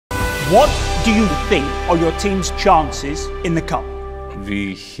What do you think are your team's chances in the Cup?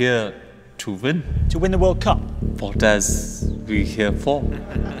 We here to win. To win the World Cup? What as we here for?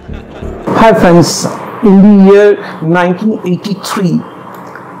 Hi friends, in the year 1983,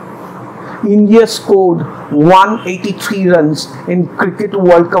 India scored 183 runs in Cricket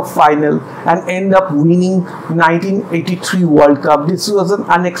World Cup final and ended up winning 1983 World Cup. This was an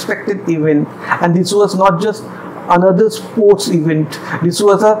unexpected event, and this was not just another sports event. This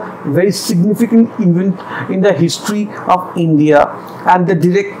was a very significant event in the history of India, and the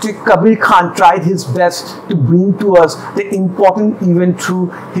director Kabir tried his best to bring to us the important event through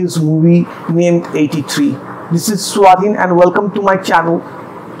his movie named 83. This is Swadhin and welcome to my channel.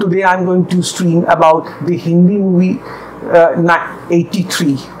 Today I am going to stream about the Hindi movie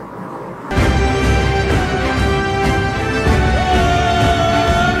 83.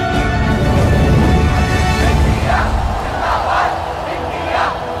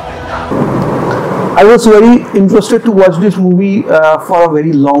 I was very interested to watch this movie for a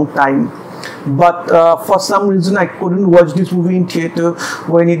very long time, but for some reason I couldn't watch this movie in theater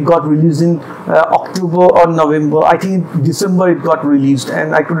when it got released in October or November. I think in December it got released,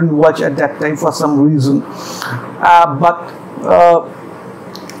 and I couldn't watch at that time for some reason. But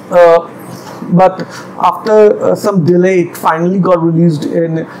after some delay, it finally got released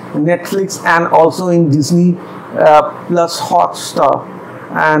in Netflix and also in Disney Plus Hotstar.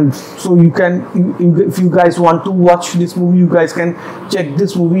 And so you can, if you guys want to watch this movie, you guys can check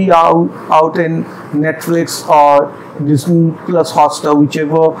this movie out in Netflix or Disney Plus Hotstar,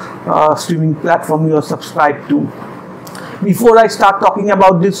 whichever streaming platform you are subscribed to. Before I start talking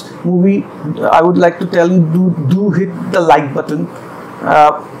about this movie, I would like to tell you, do hit the like button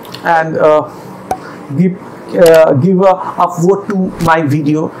and give a vote to my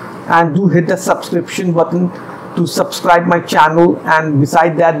video, and do hit the subscription button to subscribe my channel, and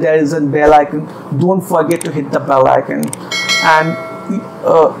beside that there is a bell icon. Don't forget to hit the bell icon. And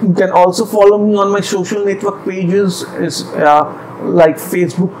you can also follow me on my social network pages, like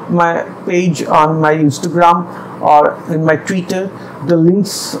Facebook, my page, on my Instagram, or in my Twitter. The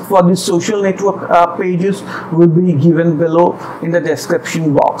links for these social network pages will be given below in the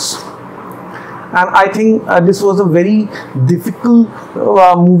description box. And I think this was a very difficult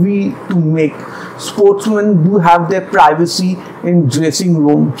movie to make. Sportsmen do have their privacy in dressing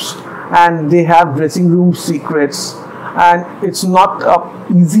rooms, and they have dressing room secrets, and it's not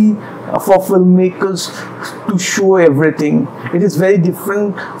easy for filmmakers to show everything. It is very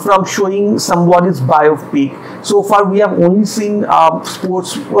different from showing somebody's biopic. So far we have only seen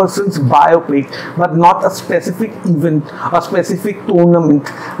sports person's biopic, but not a specific event, a specific tournament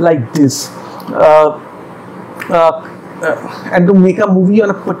like this. And to make a movie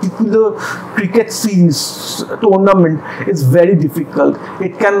on a particular cricket series tournament is very difficult.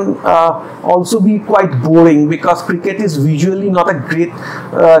 It can also be quite boring, because cricket is visually not a great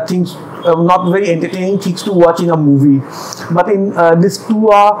thing, not very entertaining things to watch in a movie. But in this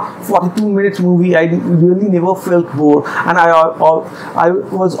 2-hour 42 minutes movie, I really never felt bored, and I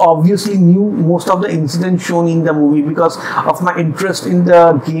was obviously knew most of the incidents shown in the movie because of my interest in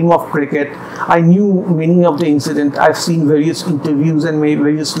the game of cricket. I knew many of the incidents. I've seen various interviews and made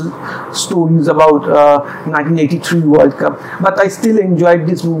various stories about 1983 World Cup, but I still enjoyed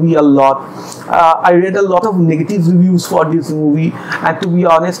this movie a lot. I read a lot of negative reviews for this movie, and to be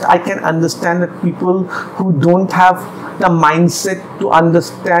honest, I can understand that people who don't have the mindset to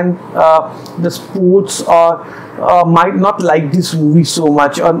understand the sports, or might not like this movie so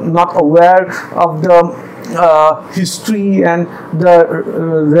much, or not aware of the history and the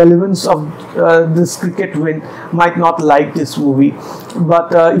relevance of this cricket win, might not like this movie.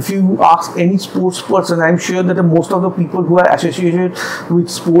 But if you ask any sports person, I'm sure that most of the people who are associated with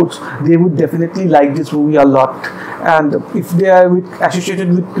sports, they would definitely like this movie a lot. And if they are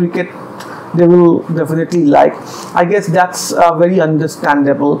associated with cricket, they will definitely like. I guess that's very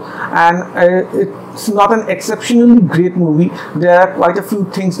understandable, and it's not an exceptionally great movie. There are quite a few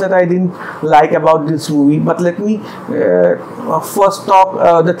things that I didn't like about this movie, but let me first talk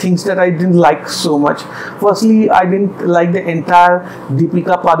the things that I didn't like so much. Firstly, I didn't like the entire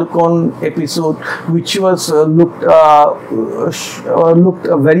Deepika Padukone episode, which was looked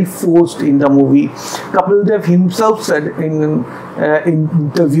very forced in the movie. Kapil himself said in an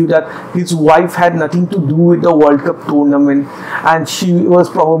interview that his wife had nothing to do with the World Cup tournament, and she was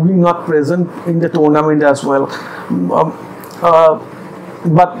probably not present in the tournament as well.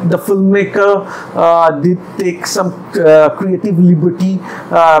 but the filmmaker did take some creative liberty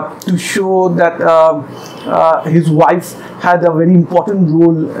to show that his wife had a very important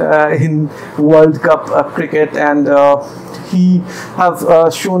role in World Cup cricket, and he have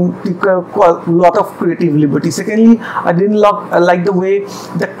shown a lot of creative liberty. Secondly, I didn't like the way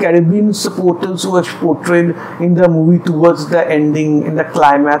the Caribbean supporters were portrayed in the movie towards the ending, in the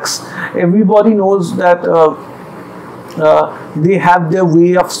climax. Everybody knows that they have their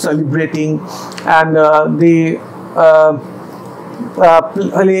way of celebrating, and they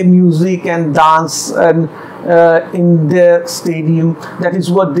play music and dance and in their stadium. That is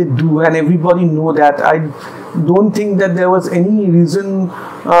what they do, and everybody know that. I don't think that there was any reason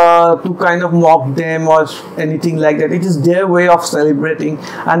to kind of mock them or anything like that. It is their way of celebrating,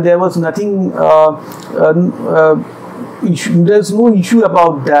 and there was nothing issue. There's no issue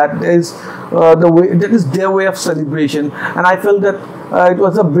about that. There's the way that is their way of celebration, and I felt that it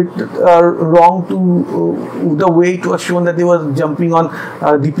was a bit wrong to the way it was shown that they were jumping on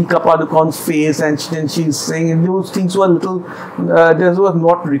Deepika Padukone's face, and then she's saying those things were a little. This was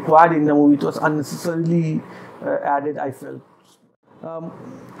not required in the movie. It was unnecessarily added, I felt.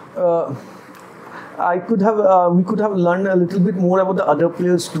 We could have learned a little bit more about the other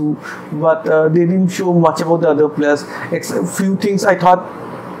players too, but they didn't show much about the other players. Except few things I thought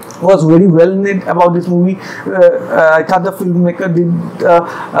was very well made about this movie. I thought the filmmaker did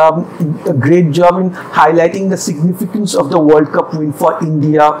a great job in highlighting the significance of the World Cup win for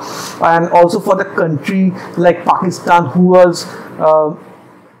India, and also for the country like Pakistan, who was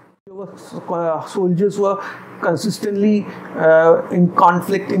soldiers were consistently in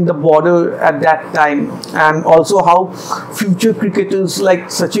conflict in the border at that time, and also how future cricketers like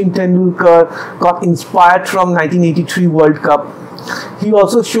Sachin Tendulkar got inspired from 1983 World Cup. He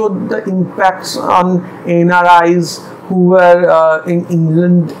also showed the impacts on NRIs who were in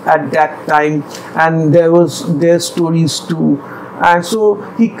England at that time, and there was their stories too. And so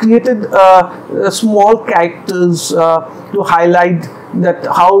he created small characters to highlight that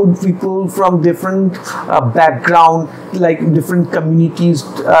how people from different background, like different communities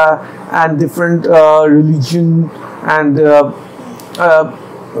and different religion, and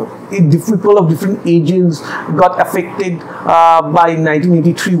people of different ages got affected by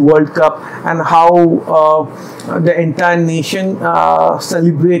 1983 World Cup, and how the entire nation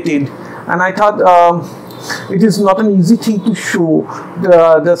celebrated. And I thought it is not an easy thing to show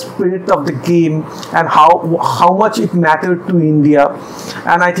the spirit of the game and how much it mattered to India.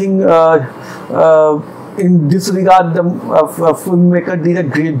 And I think in this regard, the filmmaker did a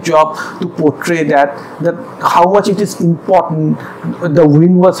great job to portray that how much it is important.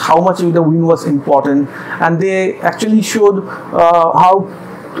 How much the win was important, and they actually showed how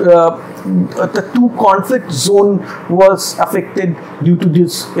the two conflict zone was affected due to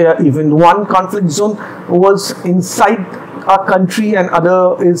this event. One conflict zone was inside a country, and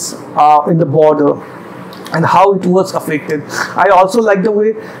other is in the border, and how it was affected. I also like the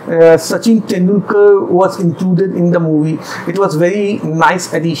way Sachin Tendulkar was included in the movie. It was very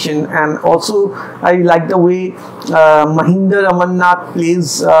nice addition, and also I like the way Mahinder Amarnath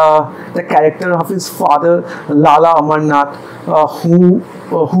plays the character of his father, Lala Amarnath, who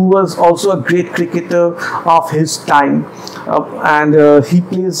was also a great cricketer of his time, and he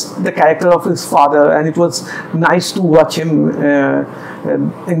plays the character of his father, and it was nice to watch him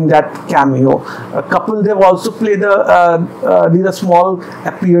in that cameo. Kapil Dev also played did a small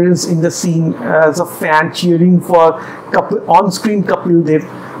appearance in the scene as a fan cheering for on-screen Kapil Dev,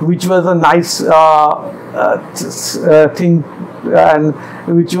 which was a nice thing, and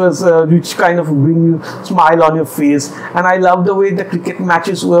which kind of bring you smile on your face. And I love the way the cricket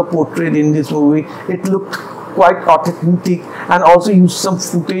matches were portrayed in this movie. It looked quite authentic, and also used some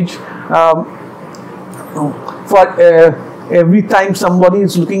footage for every time somebody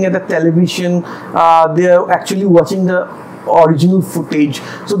is looking at the television, they are actually watching the original footage.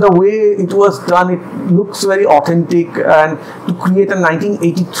 So the way it was done, it looks very authentic, and to create a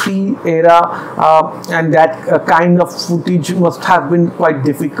 1983 era and that kind of footage must have been quite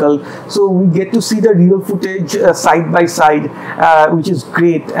difficult. So we get to see the real footage side by side, which is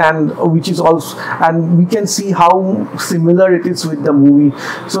great, and which is also, and we can see how similar it is with the movie.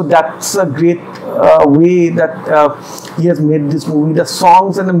 So that's a great way that he has made this movie. The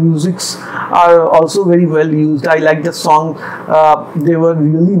songs and the musics are also very well used. I like the song song, they were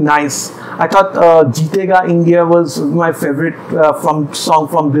really nice. I thought Jeetega India was my favorite song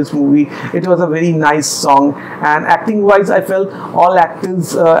from this movie. It was a very nice song, and acting wise I felt all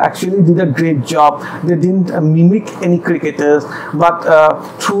actors actually did a great job. They didn't mimic any cricketers, but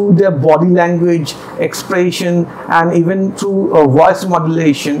through their body language, expression, and even through voice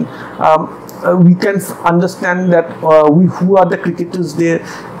modulation, we can understand that who are the cricketers there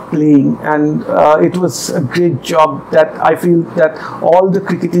playing, and it was a great job that I feel that all the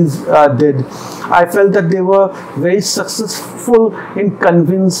cricketers did. I felt that they were very successful in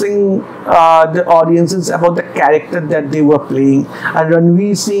convincing the audiences about the character that they were playing. And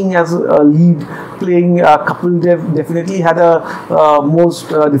Ranveer Singh as a lead playing Kapil definitely had a most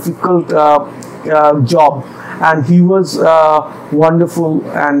difficult job, and he was wonderful,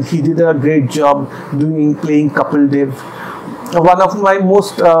 and he did a great job playing Kapil Dev. One of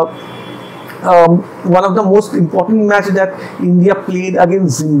the most important match that India played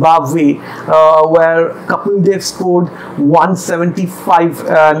against Zimbabwe, where Kapil Dev scored 175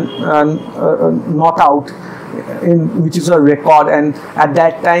 not out, which is a record, and at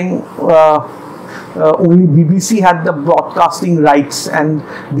that time only BBC had the broadcasting rights, and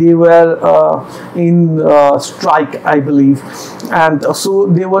they were in strike, I believe, and so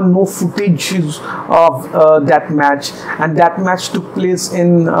there were no footages of that match, and that match took place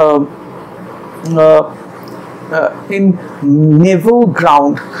in Naval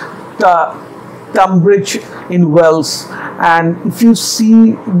Ground, Tunbridge in Wales. And if you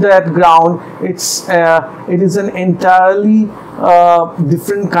see that ground, it is an entirely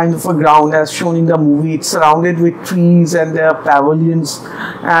different kind of a ground as shown in the movie. It's surrounded with trees and there are pavilions,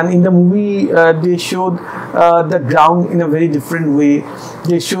 and in the movie they showed the ground in a very different way.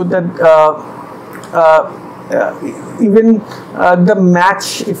 They showed that even the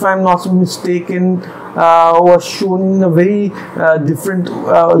match, if I'm not mistaken, was shown in a very different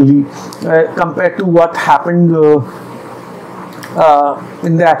compared to what happened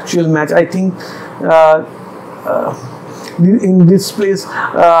in the actual match. I think in this place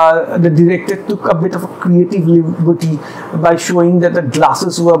the director took a bit of a creative liberty by showing that the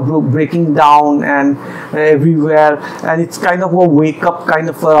glasses were breaking down and everywhere, and it's kind of a wake up kind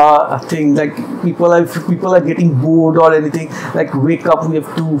of a thing, like people are getting bored or anything, like wake up, we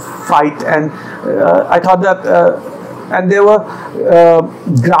have to fight. And I thought that and there were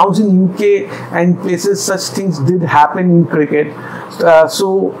grounds in UK and places such things did happen in cricket.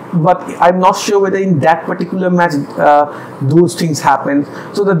 But I'm not sure whether in that particular match those things happened.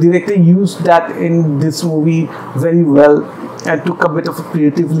 So the director used that in this movie very well and took a bit of a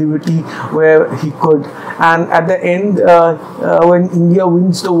creative liberty where he could. And at the end, when India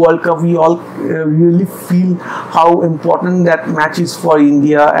wins the World Cup, we all really feel how important that match is for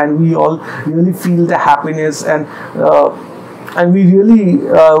India, and we all really feel the happiness, and we really,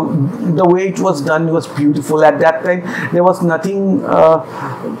 the way it was done was beautiful. At that time, there was nothing,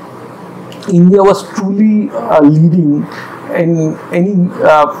 India was truly leading in any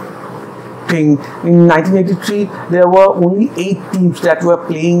thing. In 1983, there were only 8 teams that were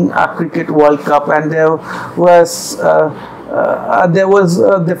playing a Cricket World Cup, and there was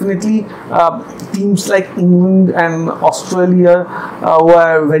definitely teams like England and Australia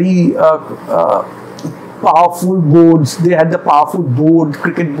were very powerful boards. They had the powerful board,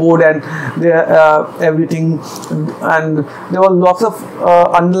 cricket board, and everything, and there were lots of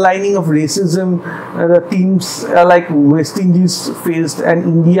underlining of racism. The teams like West Indies faced, and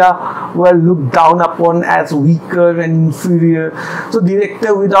India were looked down upon as weaker and inferior. So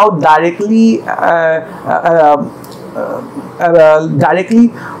director, without directly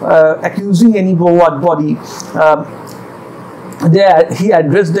accusing anybody, he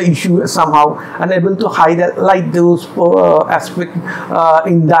addressed the issue somehow and able to highlight those aspects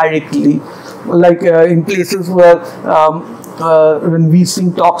indirectly, like in places where Ranveer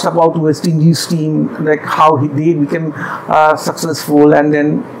Singh talks about West Indies team, like how they became successful, and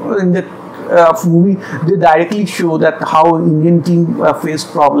then in the movie they directly show that how Indian team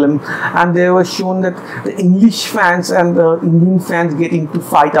faced problem, and they were shown that the English fans and the Indian fans get into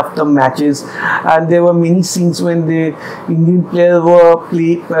fight after matches, and there were many scenes when the Indian players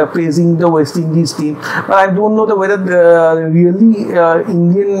were praising the West Indies team. But I don't know whether the really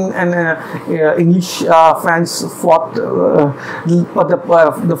Indian and English fans fought, but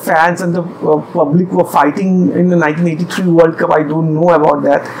the fans and the public were fighting in the 1983 World Cup. I don't know about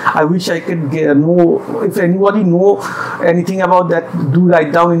that. I wish I could know. If anybody know anything about that, do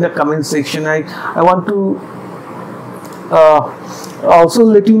write down in the comment section. I want to also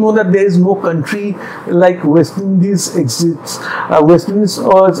let you know that there is no country like West Indies exists. West Indies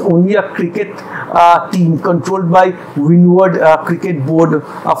is only a cricket team controlled by Windward Cricket Board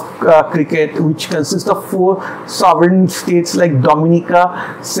of Cricket, which consists of 4 sovereign states like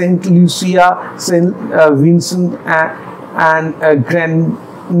Dominica, Saint Lucia, Saint Vincent, and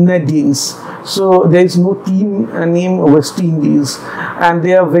Grenadines. So there is no team named West Indies, and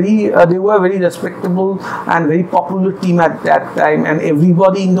they were very respectable and very popular team at that time, and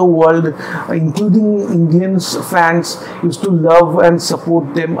everybody in the world, including Indians fans, used to love and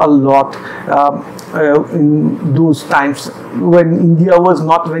support them a lot in those times when India was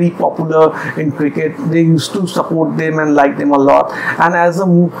not very popular in cricket. They used to support them and like them a lot, and as the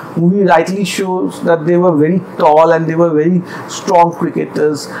movie rightly shows that they were very tall and they were very strong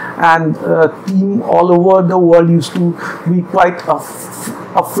cricketers, and team all over the world used to be quite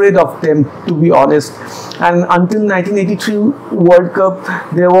afraid of them, to be honest. And until 1983 World Cup,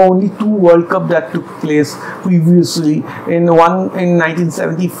 there were only 2 World Cup that took place previously, one in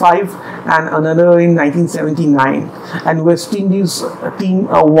 1975 and another in 1979, and West Indies team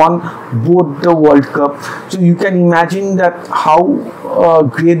won both the World Cup. So you can imagine that how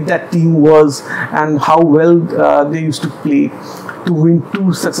great that team was and how well they used to play to win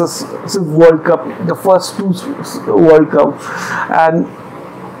 2 successive World Cup, the first 2 World Cup. And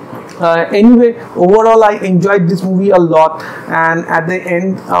anyway, overall I enjoyed this movie a lot, and at the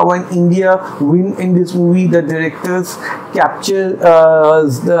end when India win in this movie, the directors capture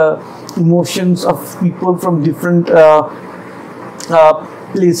the emotions of people from different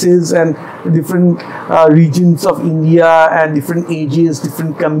places and different regions of India and different ages,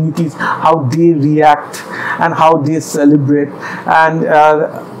 different communities, how they react and how they celebrate, and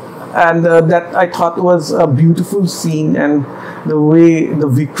that I thought was a beautiful scene, and the way the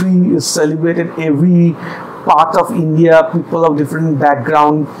victory is celebrated, every part of India, people of different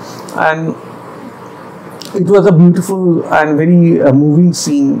background, and it was a beautiful and very moving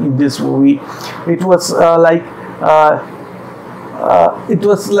scene in this movie. It was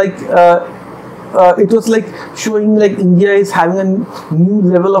like showing like India is having a new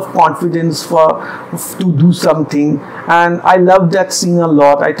level of confidence to do something, and I loved that scene a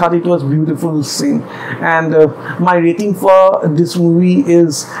lot. I thought it was beautiful scene, and my rating for this movie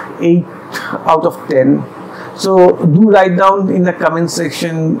is 8 out of 10. So do write down in the comment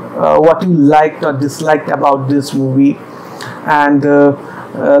section what you liked or disliked about this movie, and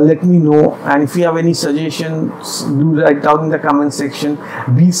let me know. And if you have any suggestions, do write down in the comment section.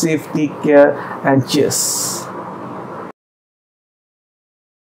 Be safe, take care, and cheers.